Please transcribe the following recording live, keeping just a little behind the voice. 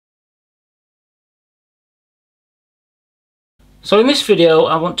So in this video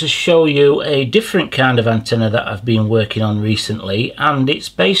I want to show you a different kind of antenna that I've been working on recently, and it's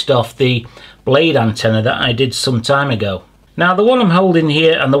based off the blade antenna that I did some time ago. Now the one I'm holding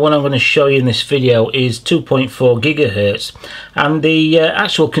here and the one I'm going to show you in this video is 2.4 gigahertz, and the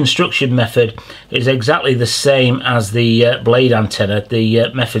actual construction method is exactly the same as the blade antenna,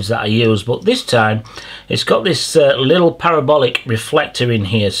 the methods that I use, but this time it's got this little parabolic reflector in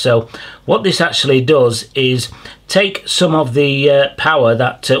here. So what this actually does is take some of the power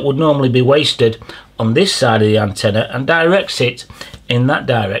that would normally be wasted on this side of the antenna and directs it in that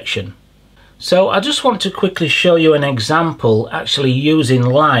direction. So I just want to quickly show you an example actually using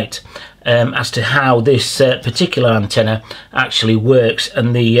light as to how this particular antenna actually works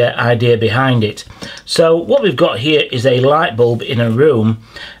and the idea behind it. So what we've got here is a light bulb in a room,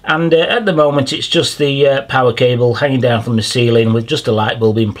 and at the moment it's just the power cable hanging down from the ceiling with just a light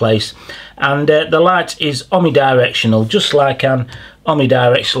bulb in place, and the light is omnidirectional, just like an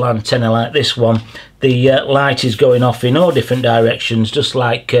omnidirectional antenna like this one. The light is going off in all different directions, just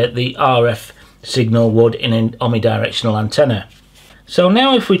like the RF signal would in an omnidirectional antenna. So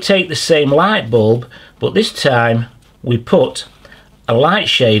now if we take the same light bulb, but this time we put a light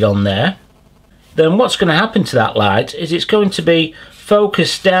shade on there, then what's going to happen to that light is it's going to be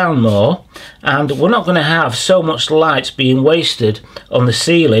focused down more, and we're not going to have so much light being wasted on the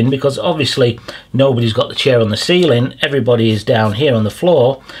ceiling, because obviously nobody's got the chair on the ceiling, everybody is down here on the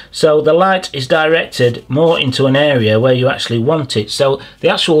floor, so the light is directed more into an area where you actually want it. So the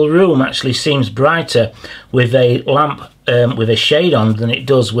actual room actually seems brighter with a lamp with a shade on than it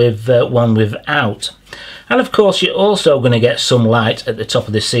does with one without. And of course you're also going to get some light at the top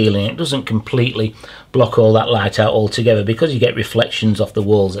of the ceiling. It doesn't completely block all that light out altogether, because you get reflections off the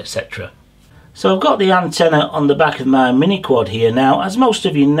walls, etc. So I've got the antenna on the back of my mini quad here. Now, as most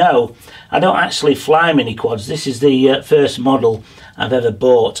of you know, I don't actually fly mini quads. This is the first model I've ever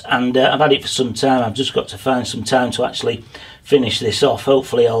bought, and I've had it for some time. I've just got to find some time to actually finish this off.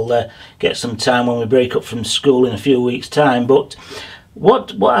 Hopefully I'll get some time when we break up from school in a few weeks' time. But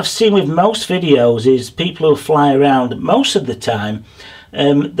what I've seen with most videos is people who fly around, most of the time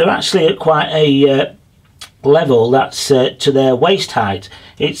they're actually at quite a level that's to their waist height.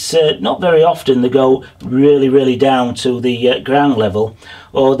 It's not very often they go really down to the ground level,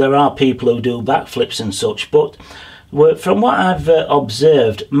 or there are people who do backflips and such. But from what I've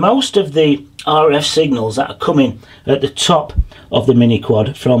observed, most of the RF signals that are coming at the top of the mini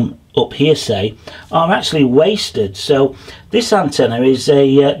quad from up here, say, are actually wasted. So this antenna is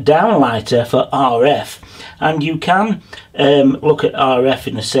a downlighter for RF, and you can look at RF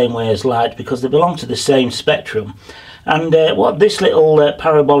in the same way as light, because they belong to the same spectrum. And what this little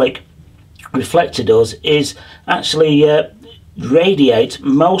parabolic reflector does is actually radiate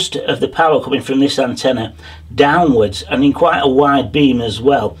most of the power coming from this antenna downwards, and in quite a wide beam as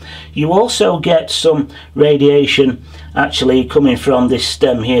well. You also get some radiation actually coming from this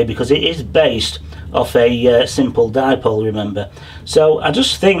stem here, because it is based off a simple dipole, remember. So I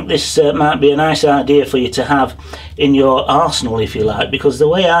just think this might be a nice idea for you to have in your arsenal, if you like, because the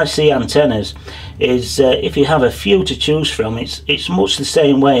way I see antennas is if you have a few to choose from, it's much the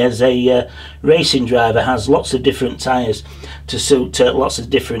same way as a racing driver has lots of different tyres to suit lots of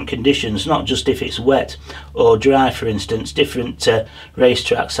different conditions, not just if it's wet or dry, for instance. Different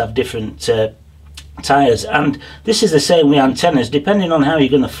racetracks have different tyres, and this is the same with antennas. Depending on how you're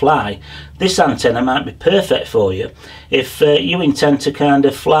going to fly, this antenna might be perfect for you if you intend to kind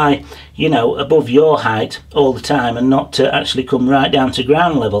of fly, you know, above your height all the time and not to actually come right down to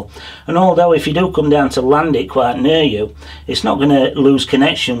ground level. And although if you do come down to land it quite near you, it's not going to lose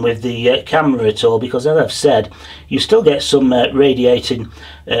connection with the camera at all, because as I've said, you still get some radiating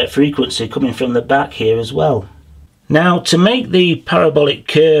frequency coming from the back here as well. Now, to make the parabolic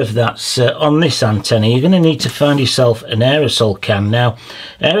curve that's on this antenna, you're going to need to find yourself an aerosol can. Now,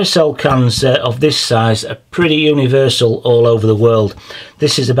 aerosol cans of this size are pretty universal all over the world.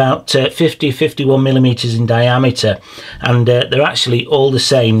 This is about 50-51 millimeters in diameter, and they're actually all the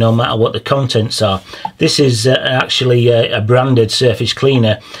same no matter what the contents are. This is actually a branded surface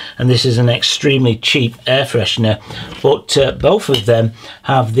cleaner, and this is an extremely cheap air freshener, but both of them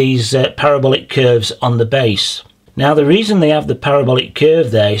have these parabolic curves on the base. Now, the reason they have the parabolic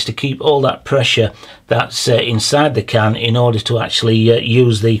curve there is to keep all that pressure that's inside the can in order to actually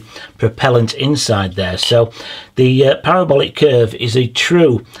use the propellant inside there. So the parabolic curve is a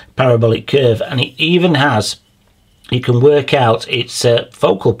true parabolic curve, and it even has, you can work out its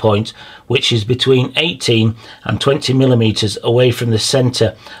focal point, which is between 18 and 20 millimeters away from the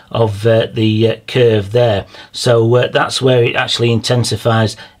center of the curve there. So that's where it actually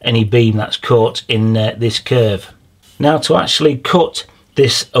intensifies any beam that's caught in this curve. Now, to actually cut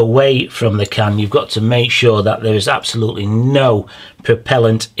this away from the can, you've got to make sure that there is absolutely no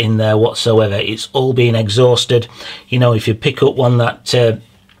propellant in there whatsoever. It's all being exhausted. You know, if you pick up one that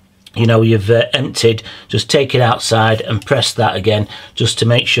you know you've emptied, just take it outside and press that again, just to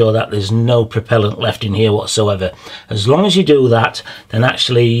make sure that there's no propellant left in here whatsoever. As long as you do that, then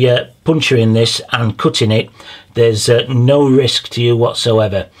actually puncturing this and cutting it, there's no risk to you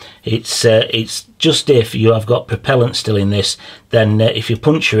whatsoever. It's just if you have got propellant still in this, then if you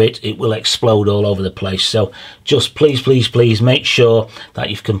puncture it, it will explode all over the place. So just please make sure that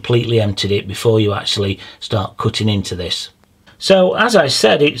you've completely emptied it before you actually start cutting into this. So as I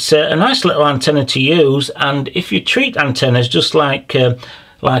said, it's a nice little antenna to use, and if you treat antennas just like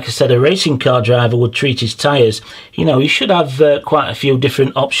I said, a racing car driver would treat his tyres, you know, you should have quite a few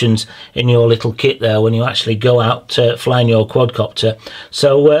different options in your little kit there when you actually go out flying your quadcopter.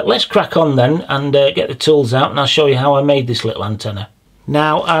 So let's crack on then and get the tools out, and I'll show you how I made this little antenna.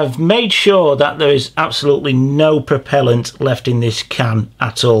 Now, I've made sure that there is absolutely no propellant left in this can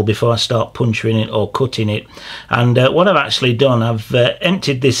at all before I start puncturing it or cutting it. And what I've actually done, I've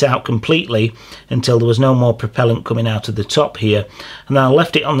emptied this out completely until there was no more propellant coming out of the top here. And then I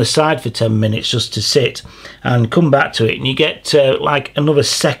left it on the side for 10 minutes just to sit, and come back to it, and you get like another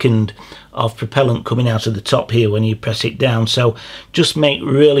second of propellant coming out of the top here when you press it down. So just make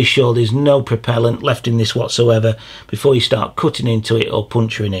really sure there's no propellant left in this whatsoever before you start cutting into it or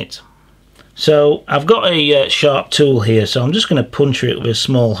puncturing it. So I've got a sharp tool here, so I'm just going to puncture it with a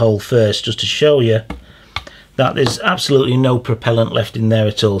small hole first, just to show you that there's absolutely no propellant left in there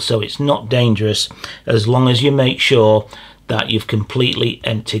at all. So it's not dangerous as long as you make sure that you've completely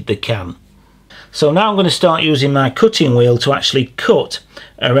emptied the can. So now I'm going to start using my cutting wheel to actually cut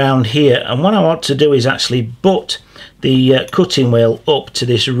around here, and what I want to do is actually butt the cutting wheel up to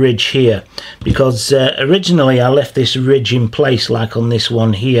this ridge here, because originally I left this ridge in place like on this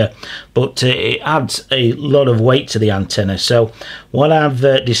one here, but it adds a lot of weight to the antenna. So what I've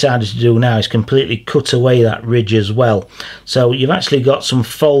decided to do now is completely cut away that ridge as well. So you've actually got some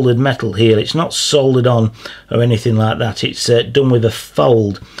folded metal here. It's not soldered on or anything like that, it's done with a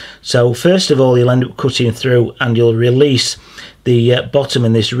fold. So first of all, you'll end up cutting through and you'll release the bottom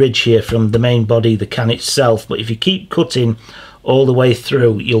in this ridge here from the main body, the can itself. But if you keep cutting all the way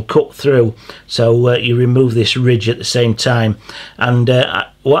through, you'll cut through, so you remove this ridge at the same time. And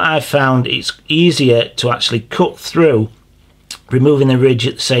what I've found, it's easier to actually cut through removing the ridge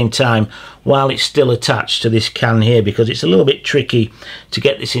at the same time while it's still attached to this can here, because it's a little bit tricky to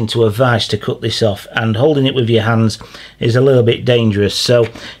get this into a vise to cut this off, and holding it with your hands is a little bit dangerous. So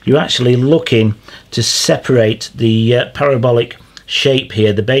you're actually looking to separate the parabolic shape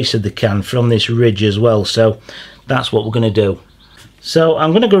here, the base of the can, from this ridge as well. So that's what we're going to do. So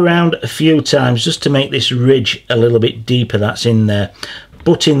I'm going to go around a few times just to make this ridge a little bit deeper that's in there,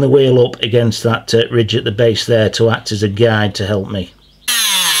 butting the wheel up against that ridge at the base there to act as a guide to help me.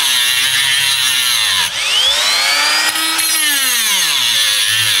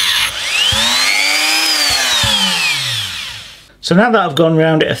 So now that I've gone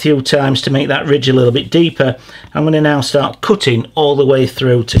around it a few times to make that ridge a little bit deeper, I'm going to now start cutting all the way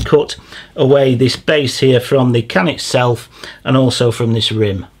through to cut away this base here from the can itself and also from this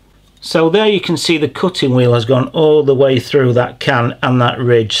rim. So there you can see the cutting wheel has gone all the way through that can and that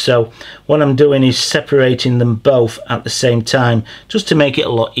ridge. So what I'm doing is separating them both at the same time, just to make it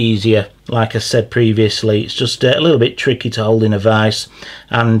a lot easier. Like I said previously, it's just a little bit tricky to hold in a vise,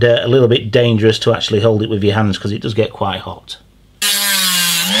 and a little bit dangerous to actually hold it with your hands because it does get quite hot.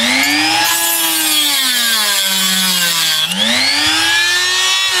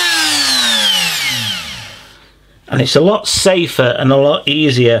 And it's a lot safer and a lot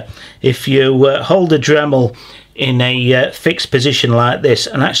easier if you hold a Dremel in a fixed position like this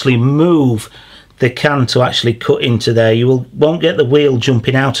and actually move the can to actually cut into there. You won't get the wheel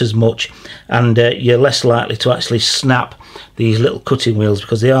jumping out as much, and you're less likely to actually snap these little cutting wheels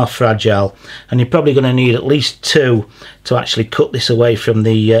because they are fragile, and you're probably going to need at least two to actually cut this away from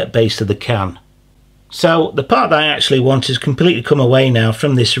the base of the can. So the part that I actually want is completely come away now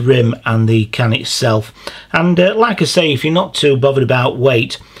from this rim and the can itself. And like I say, if you're not too bothered about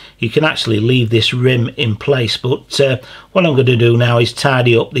weight, you can actually leave this rim in place. But what I'm going to do now is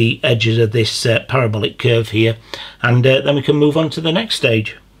tidy up the edges of this parabolic curve here, and then we can move on to the next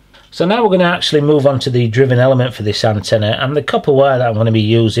stage. So now we're going to actually move on to the driven element for this antenna, and the copper wire that I'm going to be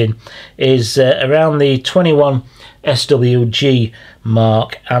using is around the 21 SWG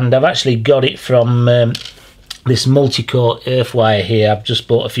mark, and I've actually got it from this multi-core earth wire here. I've just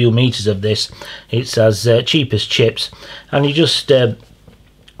bought a few meters of this. It's as cheap as chips, and you just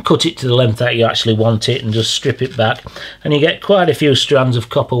cut cut it to the length that you actually want it and just strip it back, and you get quite a few strands of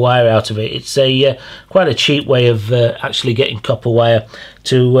copper wire out of it. It's a quite a cheap way of actually getting copper wire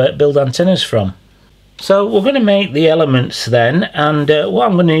to build antennas from. So we're going to make the elements then, and what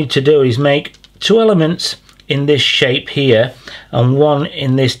I'm going to need to do is make 2 elements in this shape here and 1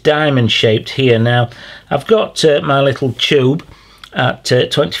 in this diamond shaped here. Now I've got my little tube at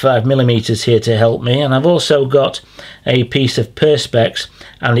 25mm here to help me, and I've also got a piece of perspex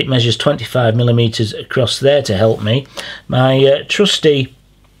and it measures 25mm across there to help me. My trusty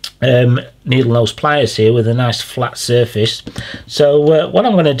needle nose pliers here with a nice flat surface. So what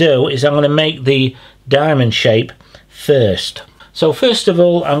I'm going to do is I'm going to make the diamond shape first. So first of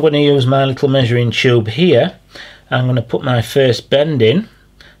all, I'm going to use my little measuring tube here. I'm going to put my first bend in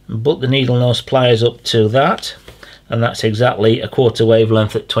and put the needle nose pliers up to that, and that's exactly a 1/4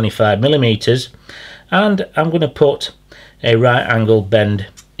 wavelength at 25mm, and I'm going to put a right angle bend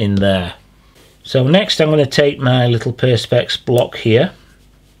in there. So next I'm going to take my little perspex block here,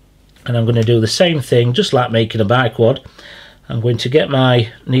 and I'm going to do the same thing just like making a biquad. I'm going to get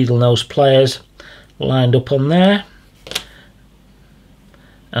my needle nose pliers lined up on there,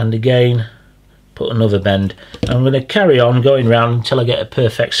 and again put another bend. I'm going to carry on going round until I get a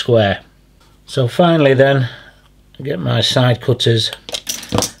perfect square. So finally then, I get my side cutters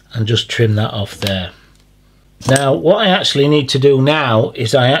and just trim that off there. Now what I actually need to do now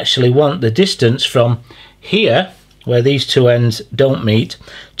is I actually want the distance from here, where these 2 ends don't meet,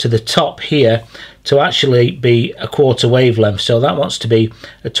 to the top here to actually be a 1/4 wavelength. So that wants to be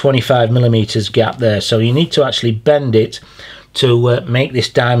a 25mm gap there. So you need to actually bend it to make this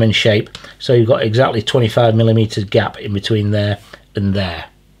diamond shape, so you've got exactly 25mm gap in between there and there.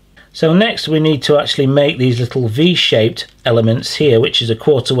 So next we need to actually make these little V-shaped elements here, which is a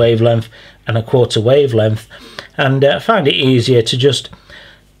 1/4 wavelength and a 1/4 wavelength, and I find it easier to just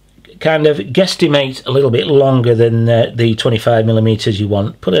kind of guesstimate a little bit longer than the 25mm you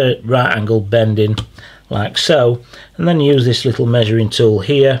want. Put a right angle bend in like so, and then use this little measuring tool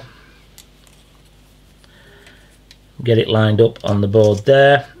here, get it lined up on the board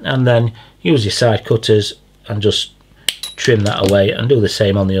there, and then use your side cutters and just trim that away, and do the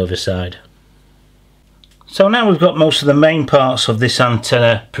same on the other side. So now we've got most of the main parts of this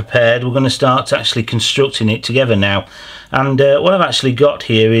antenna prepared, we're going to start actually constructing it together now. And what I've actually got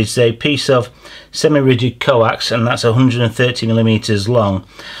here is a piece of semi-rigid coax, and that's 130mm long.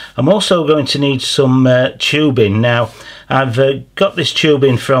 I'm also going to need some tubing. Now I've got this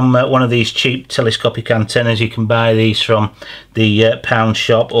tubing from one of these cheap telescopic antennas. You can buy these from the pound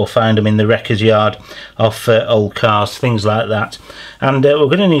shop or find them in the wrecker's yard off old cars, things like that. And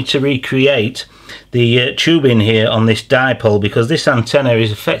we're going to need to recreate the tubing here on this dipole, because this antenna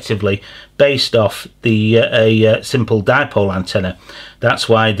is effectively based off the a simple dipole antenna. That's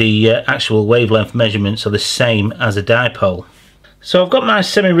why the actual wavelength measurements are the same as a dipole. So I've got my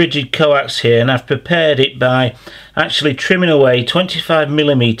semi-rigid coax here, and I've prepared it by actually trimming away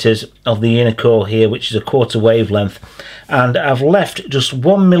 25mm of the inner core here, which is a 1/4 wavelength, and I've left just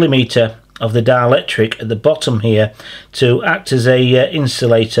 1mm of the dielectric at the bottom here to act as a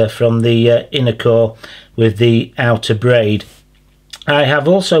insulator from the inner core with the outer braid. I have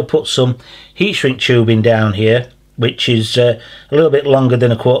also put some heat shrink tubing down here, which is a little bit longer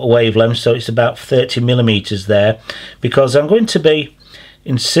than a 1/4 wavelength, so it's about 30mm there, because I'm going to be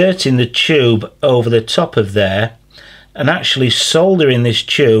inserting the tube over the top of there and actually soldering this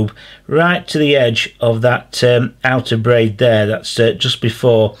tube right to the edge of that outer braid there. That's just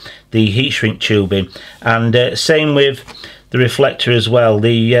before the heat shrink tubing, and same with the reflector as well.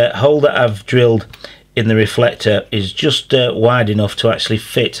 The hole that I've drilled in the reflector is just wide enough to actually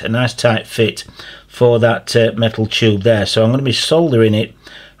fit, a nice tight fit for that metal tube there. So I'm going to be soldering it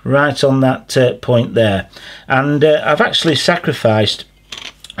right on that point there, and I've actually sacrificed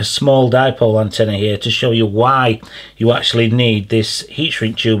a small dipole antenna here to show you why you actually need this heat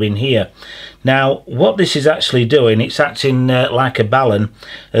shrink tube in here. Now what this is actually doing, it's acting like a balun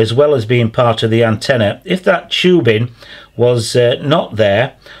as well as being part of the antenna. If that tubing was not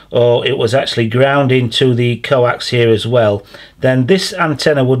there, or it was actually ground into the coax here as well, then this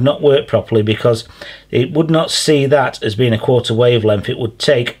antenna would not work properly, because it would not see that as being a 1/4 wavelength. It would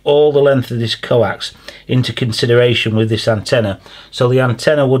take all the length of this coax into consideration with this antenna, so the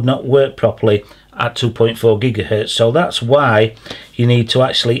antenna would not work properly at 2.4 GHz. So that's why you need to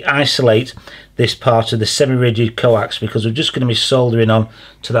actually isolate this part of the semi-rigid coax, because we're just going to be soldering on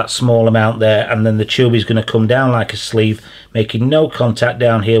to that small amount there, and then the tube is going to come down like a sleeve, making no contact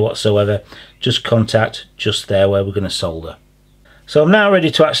down here whatsoever, just contact just there where we're going to solder. So I'm now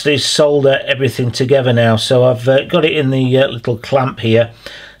ready to actually solder everything together now. So I've got it in the little clamp here,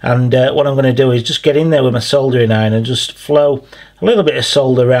 And what I'm going to do is just get in there with my soldering iron and just flow a little bit of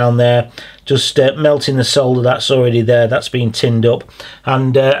solder around there, just melting the solder that's already there, that's been tinned up.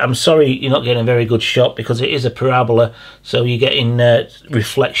 And I'm sorry you're not getting a very good shot because it is a parabola, so you're getting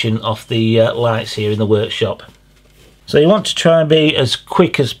reflection off the lights here in the workshop. So you want to try and be as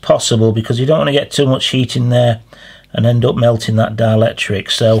quick as possible because you don't want to get too much heat in there and end up melting that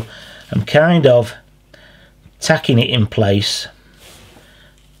dielectric. So I'm kind of tacking it in place,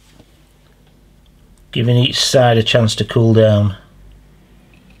 giving each side a chance to cool down.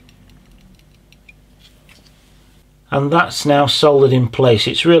 And that's now soldered in place.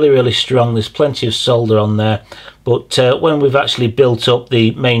 It's really strong. There's plenty of solder on there, but when we've actually built up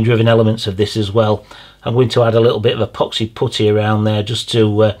the main driven elements of this as well, I'm going to add a little bit of epoxy putty around there just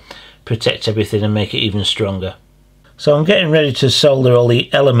to protect everything and make it even stronger. So I'm getting ready to solder all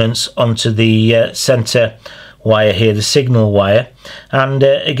the elements onto the centre wire here, the signal wire. And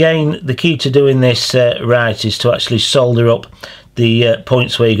again, the key to doing this right is to actually solder up the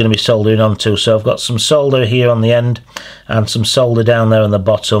points where you're going to be soldering onto. So I've got some solder here on the end and some solder down there on the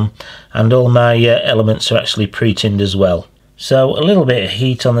bottom, and all my elements are actually pre-tinned as well. So a little bit of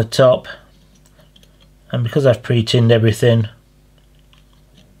heat on the top, and because I've pre-tinned everything,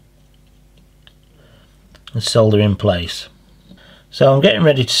 and solder in place. So I'm getting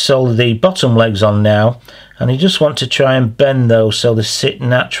ready to solder the bottom legs on now, and you just want to try and bend those so they sit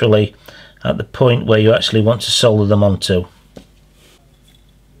naturally at the point where you actually want to solder them onto.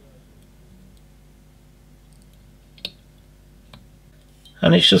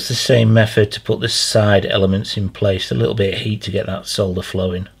 And it's just the same method to put the side elements in place, a little bit of heat to get that solder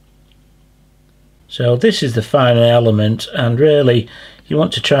flowing. So this is the final element, and really you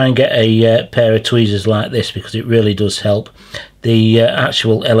want to try and get a pair of tweezers like this because it really does help. The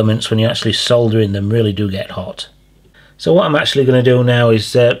actual elements, when you're actually soldering them, really do get hot. So what I'm actually going to do now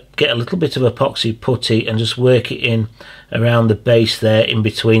is get a little bit of epoxy putty and just work it in around the base there, in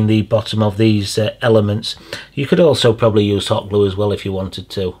between the bottom of these elements. You could also probably use hot glue as well if you wanted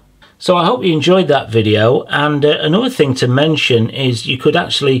to. So I hope you enjoyed that video, and another thing to mention is you could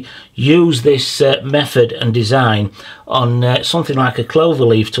actually use this method and design on something like a clover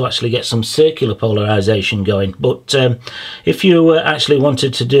leaf to actually get some circular polarization going. But if you actually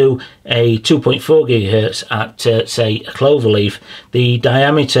wanted to do a 2.4 gigahertz at say a clover leaf, the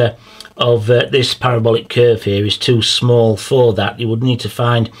diameter of this parabolic curve here is too small for that. You would need to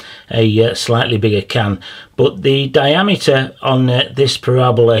find a slightly bigger can, but the diameter on this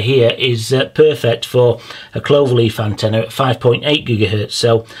parabola here is perfect for a cloverleaf antenna at 5.8 gigahertz.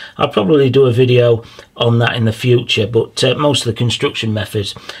 So I'll probably do a video on that in the future, but most of the construction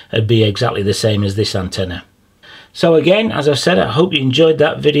methods would be exactly the same as this antenna. So again, as I said, I hope you enjoyed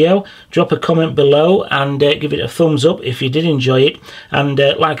that video. Drop a comment below and give it a thumbs up if you did enjoy it. And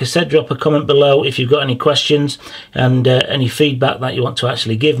like I said, drop a comment below if you've got any questions and any feedback that you want to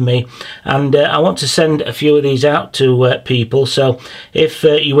actually give me. And I want to send a few of these out to people. So if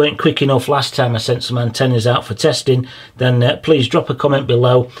you weren't quick enough last time I sent some antennas out for testing, then please drop a comment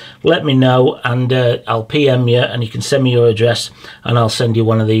below. Let me know, and I'll PM you, and you can send me your address and I'll send you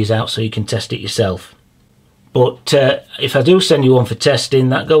one of these out so you can test it yourself. But if I do send you one for testing,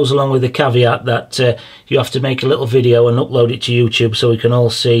 that goes along with the caveat that you have to make a little video and upload it to YouTube so we can all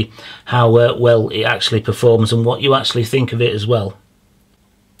see how well it actually performs and what you actually think of it as well.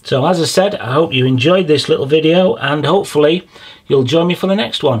 So as I said, I hope you enjoyed this little video, and hopefully you'll join me for the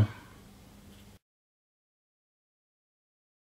next one.